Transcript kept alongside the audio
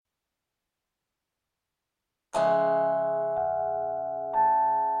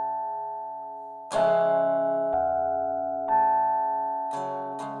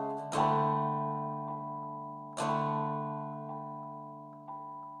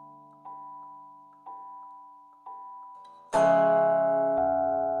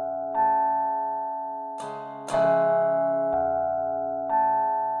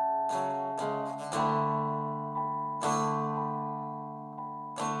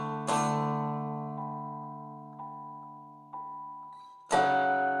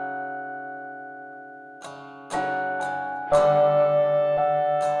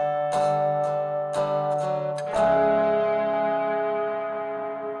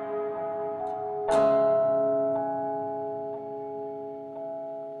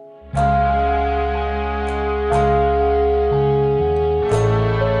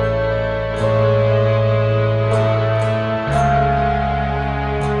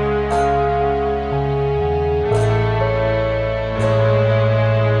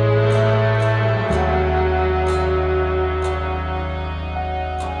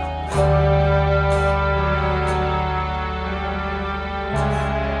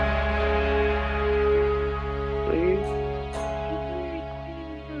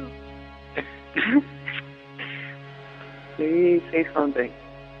Please say something.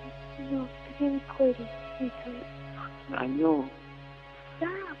 No, I'm recording. I know.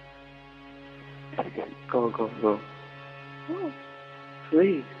 Stop. Go. No.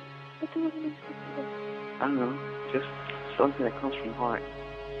 Please. What do you want me to do? I don't know. Just something that comes from heart.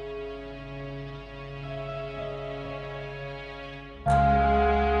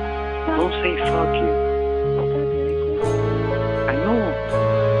 Stop. Don't say fuck you. Stop the recording. I know.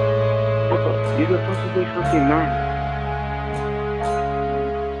 You're supposed to say something nice.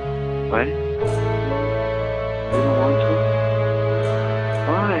 What? You don't want to?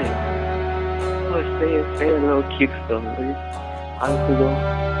 Why? Oh, say a little cute stuff, please. How to go?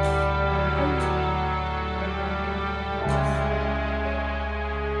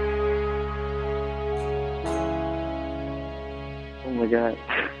 Oh my god.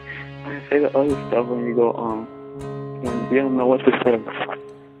 I say the other stuff when you go, when you don't know what to say.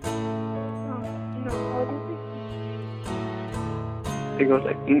 No, what is it? It goes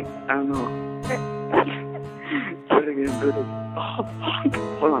like, I don't know. Do it again. Oh, fuck.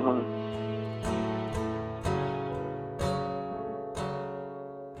 Hold on.